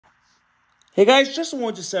Hey guys,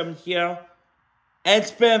 Justin127 here, and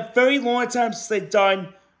it's been a very long time since I've done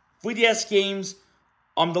 3DS games.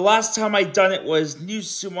 The last time I done it was New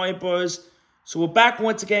Super Mario Bros. So we're back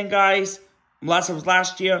once again, guys. Last time was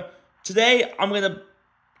last year. Today, I'm gonna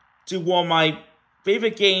do one of my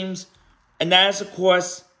favorite games, and that is, of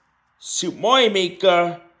course, Super Mario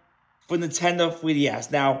Maker for Nintendo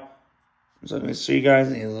 3DS. Now, so I'm gonna show you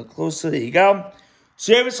guys a little closer. There you go.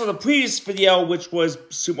 So you ever saw the previous video, which was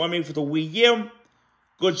Super Mario Maker for the Wii U.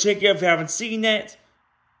 Go check it out if you haven't seen it.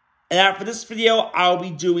 And after this video, I'll be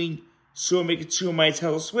doing Super Mario Maker 2 on my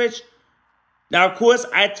Nintendo Switch. Now, of course,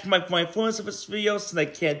 I had to my phone for this video since I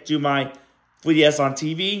can't do my 3DS on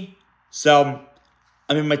TV. So,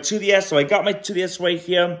 I'm in my 2DS, so I got my 2DS right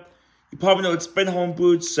here. You probably know it's been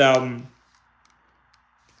homebrewed, so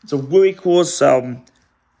it's a really cool. So,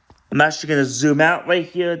 I'm actually going to zoom out right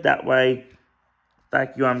here. That way, I'm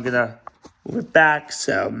going to move it back.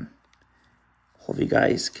 So, hope you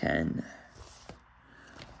guys can.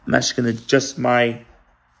 I'm actually going to adjust my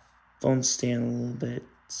phone stand a little bit.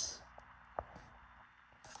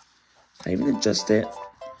 I even adjust it.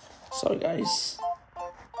 Sorry, guys.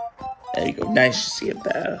 There you go. Nice to see it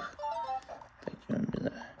better. I'm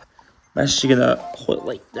actually gonna hold it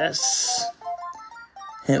like this.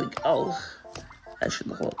 Here we go. I should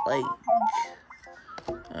hold it like.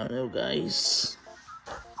 I don't know, guys.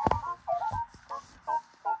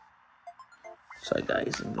 Sorry,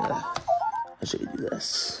 guys. I should do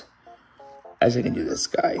this. I can do this,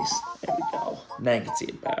 guys. There we go. Now you can see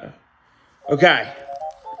it better. Okay.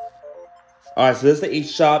 Alright, so this is the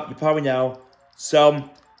eShop. You probably know. So,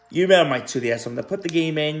 you remember my 2DS. So I'm going to put the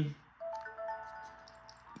game in.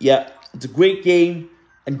 Yeah, it's a great game.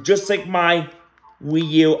 And just like my Wii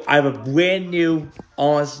U, I have a brand new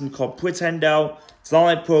online system called Pretendo. It's an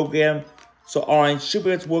online program. So online should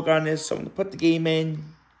be able to work on this. So I'm going to put the game in.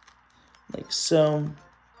 Like so.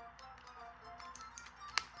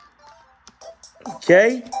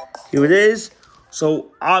 Okay, here it is.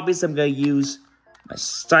 So obviously I'm going to use my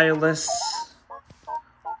stylus.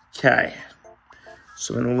 Okay,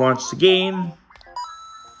 so I'm going to launch the game.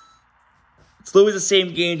 It's literally the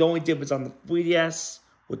same game. The only difference on the 3DS,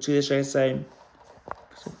 or 2DS, should I say.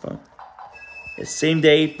 It's same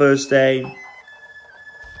day, first day.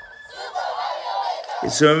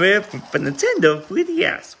 It's for Nintendo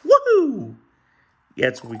 3DS. Woohoo! Yeah,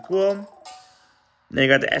 it's really cool. Then you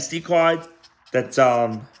got the SD card. That's,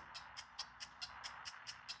 I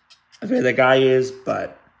forget who that guy is,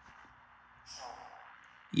 but,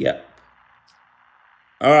 yep.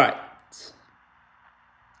 Alright.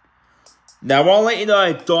 Now, I want to let you know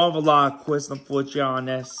I don't have a lot of quizzes, unfortunately, on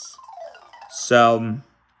this. So,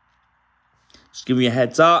 just give me a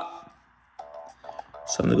heads up.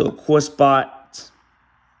 So, I'm going to go Quiz Bot.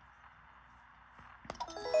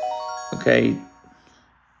 Okay.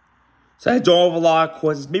 So, I don't have a lot of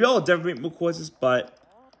courses. Maybe I'll definitely make more courses, but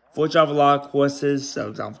unfortunately, I have a lot of courses, so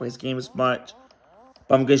I don't play this game as much.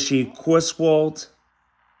 But I'm going to show you Course World.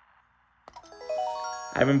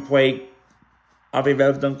 I haven't played. I don't think I've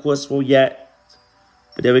ever done Course World yet.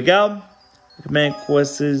 But there we go. Recommended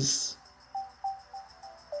courses.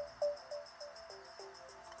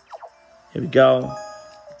 Here we go.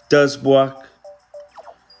 It does work.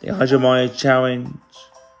 The 100 Mario Challenge.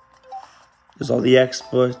 There's all the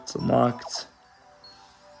experts unlocked.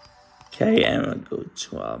 Okay, and I'm gonna go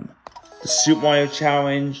to the Super Mario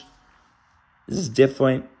Challenge. This is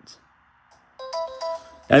different.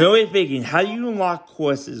 Now, I know you're thinking, how do you unlock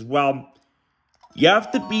courses? Well, you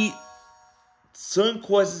have to beat certain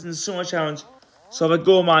courses in the Super Mario Challenge. So if I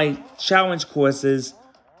go to my challenge courses,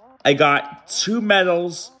 I got 2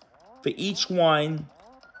 medals for each one,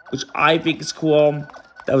 which I think is cool.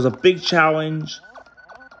 That was a big challenge.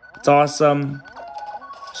 It's awesome.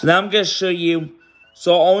 So now I'm going to show you.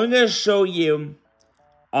 So I'm only going to show you,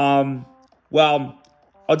 well,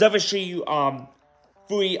 I'll definitely show you,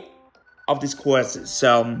 3 of these courses.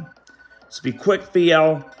 So, this will be a quick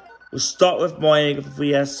video. We'll start with Mario Maker for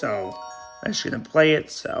 3DS, so I'm just going to play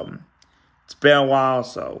it. So, it's been a while,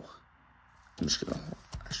 so I'm just going to,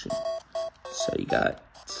 actually, so you got,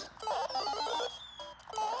 it's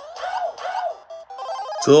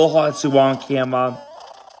a little hard to on camera.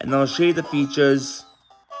 And I'll show you the features.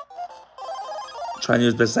 I'm trying to do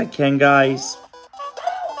as best I can, guys.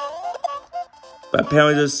 But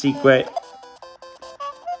apparently there's a secret.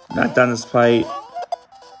 Not done this fight.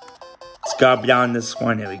 It's gotta be on this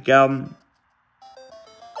one. Here we go.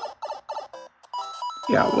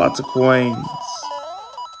 Yeah, lots of coins.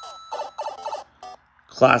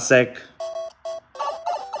 Classic.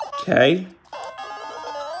 Okay.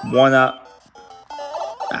 1 up.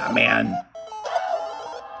 Ah, man.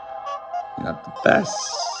 Not the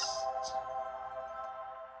best.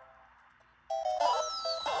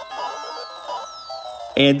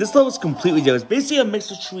 And this level is completely different. It's basically a mix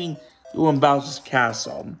between you and Bowser's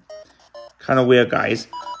Castle. Kind of weird, guys.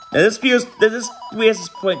 Now this PS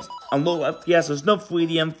point on low FPS. There's no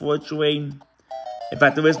 3D, unfortunately. In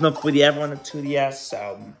fact, there is no 3D ever on the 2DS.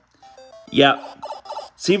 So, yep.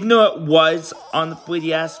 So even though it was on the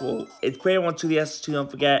 3DS, well, it's great on 2DS too.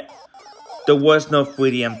 Don't forget, there was no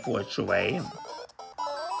 3D, unfortunately.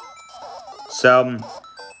 So,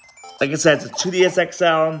 like I said, it's a 2DS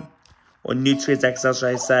XL. Or new 2DS XL,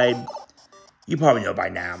 should I say. You probably know by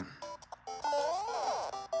now.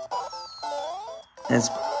 And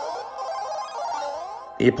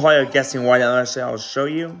you're probably guessing why I'll show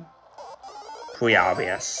you. Pretty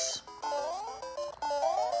obvious.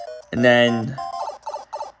 And then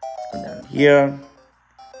here.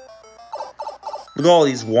 Look at all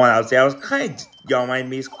these one-ups there. I was kind of young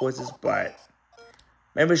on these courses, but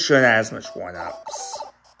maybe shouldn't have as much one-ups.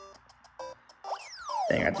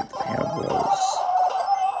 Dang, I did the hammer rolls.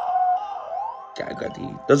 Yeah, I got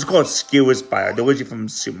the. Those are called skewers by the original from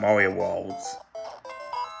Super Mario World.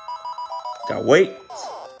 Gotta wait.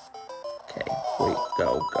 Okay, wait,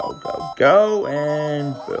 go,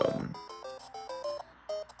 and boom.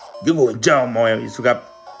 You're going down, Mario. You still got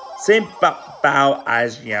same bow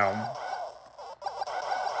as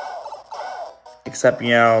except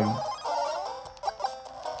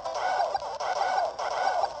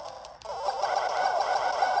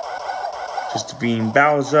just to being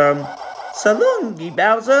Bowser. Salungi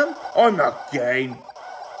Bowser. I'm not gay.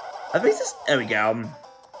 I think this. There we go.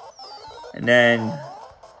 And then.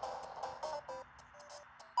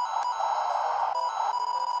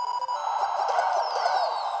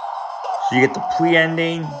 So you get the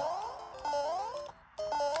pre-ending.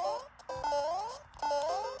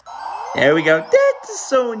 There we go. That's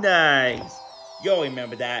so nice. You'll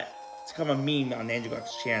remember that. It's become a meme on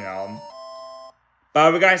Andrew's channel.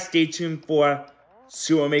 But guys, stay tuned for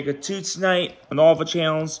Super Maker 2 tonight on all of our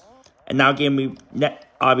channels. And now again,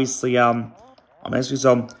 obviously on next week.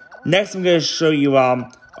 So next I'm gonna show you I'll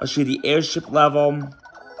show you the airship level.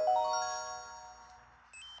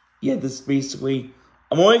 Yeah, this is basically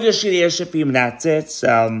I'm only gonna show you the airship theme and that's it.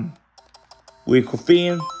 Really cool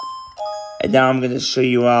theme. And now I'm gonna show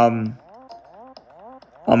you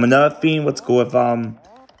another theme. Let's go with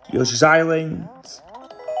Yoshi's Island.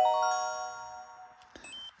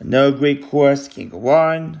 Another great course, can't go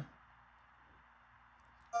on.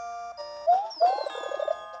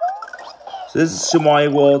 So this is Super Mario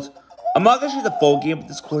World. I'm not gonna show you the full game, but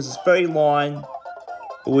this course is very long.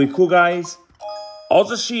 But really cool, guys. I'll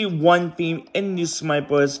also show you one theme in the new Super Mario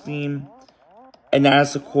Bros. Theme. And that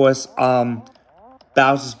is, of course,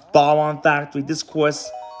 Bowser's Bomb Factory. This course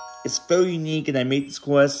is very unique, and I made this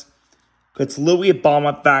course because it's literally a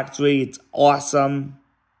Bomb Factory. It's awesome.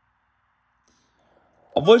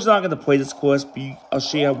 Unfortunately, I'm not going to play this course, but I'll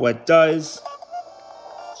show you what it does.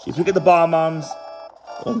 So you pick up the bombs.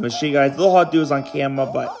 I'm going to show you guys. A little hard to do this on camera,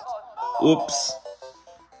 but oops.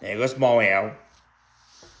 There goes Mario.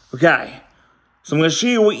 Okay. So I'm going to show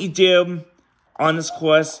you what you do on this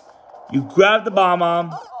course. You grab the bomb.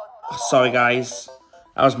 Oh, sorry, guys.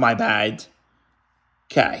 That was my bad.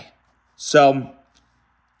 Okay. So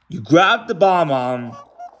you grab the bomb.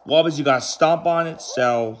 Well, obviously, you got to stomp on it.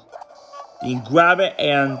 So you can grab it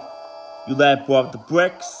and you let it blow up the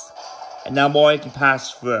bricks. And now Mario can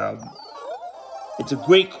pass through. It's a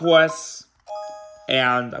great course.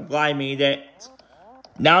 And I'm glad I made it.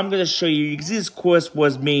 Now I'm going to show you. You can see this course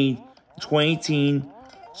was made in 2018.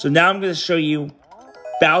 So now I'm going to show you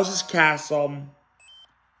Bowser's Castle.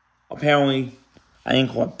 Apparently, I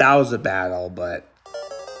didn't call it Bowser Battle, but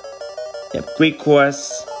yeah, great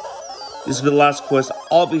course. This is the last course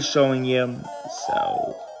I'll be showing you.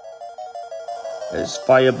 So there's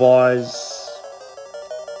fireballs.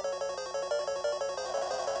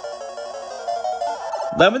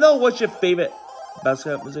 Let me know what's your favorite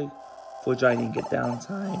Bowser music for I didn't get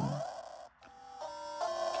downtime.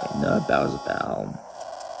 Okay, no Bowser Battle.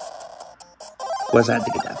 Of course, I had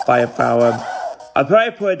to get that firepower. I'll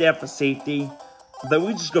probably put it there for safety, but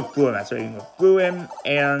we just go through him. That's right, we can go through him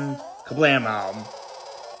and kablamo.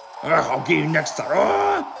 I'll get you next time.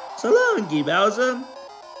 Oh, so long, Bowser.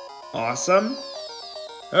 Awesome.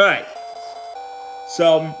 Alright.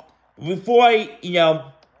 So, before I,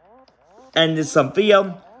 end this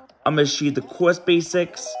video, I'm going to show you the course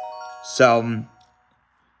basics. So,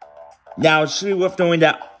 now it should be worth knowing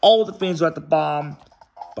that all the things are at the bottom.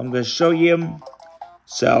 But I'm going to show you.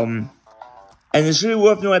 So, and it should be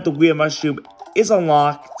worth knowing that the Weird Mushroom is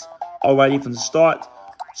unlocked already from the start.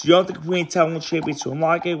 So you don't have to complete Talent Champion to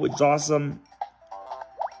unlock it, which is awesome.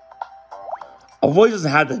 Although it doesn't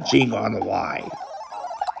have the jingle, I don't know why.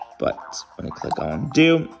 But when I click on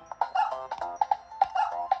do,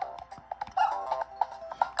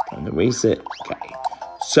 I'm gonna erase it. Okay.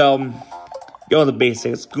 So, you know the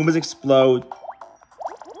basics. Goombas explode.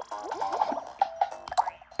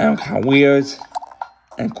 And kind of weird.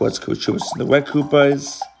 And of course, Koopa Troopas and the Red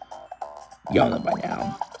Koopas. Y'all know by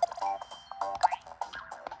now.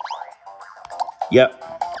 Yep.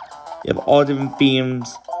 You have all different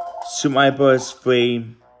themes. Super Mario Bros. 3.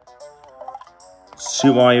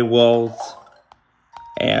 Super Mario World.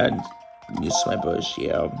 And New Super Mario Bros.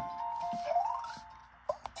 Yeah.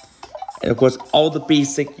 And of course, all the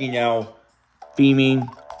basic, you know,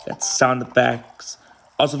 theming. That's sound effects.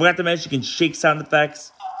 Also, forgot to mention you can shake sound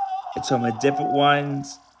effects. It's some of the different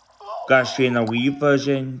ones. Got straight in the Wii U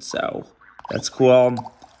version, so that's cool.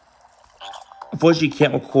 Unfortunately, you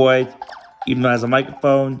can't record, even though it has a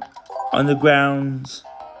microphone. Underground,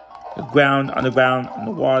 the ground, underground,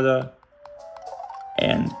 underwater,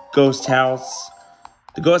 and Ghost House.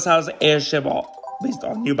 The Ghost House airship, based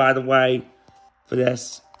on new, by the way, for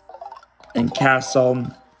this. And Castle.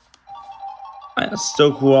 And it's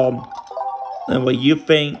still cool. And what you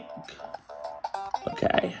think?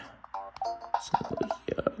 Okay. So over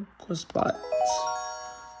here, of course, but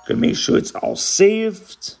gonna make sure it's all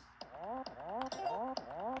saved.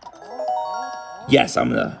 Yes, I'm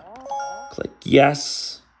gonna click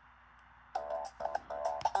yes.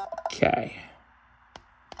 Okay.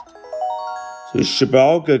 So it should be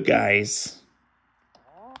all good, guys.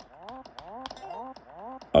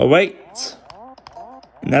 Alright.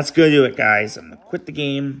 And that's gonna do it, guys. I'm gonna quit the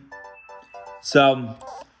game. So,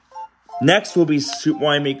 next will be Super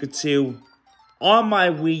Mario Maker 2 on my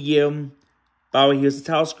Wii U. By the way, here's the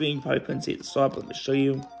title screen. You probably couldn't see it at the start, but let me show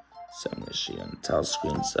you. So, I'm gonna show you on the title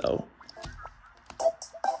screen, so.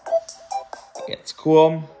 Yeah, it's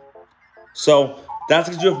cool. So, that's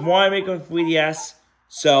gonna do it for Mario Maker 3DS.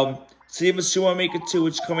 So, see you for Super Mario Maker 2,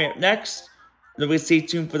 which is coming up next. Don't forget to stay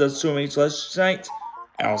tuned for the Super Mario Celestial tonight.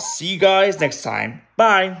 And I'll see you guys next time.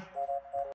 Bye.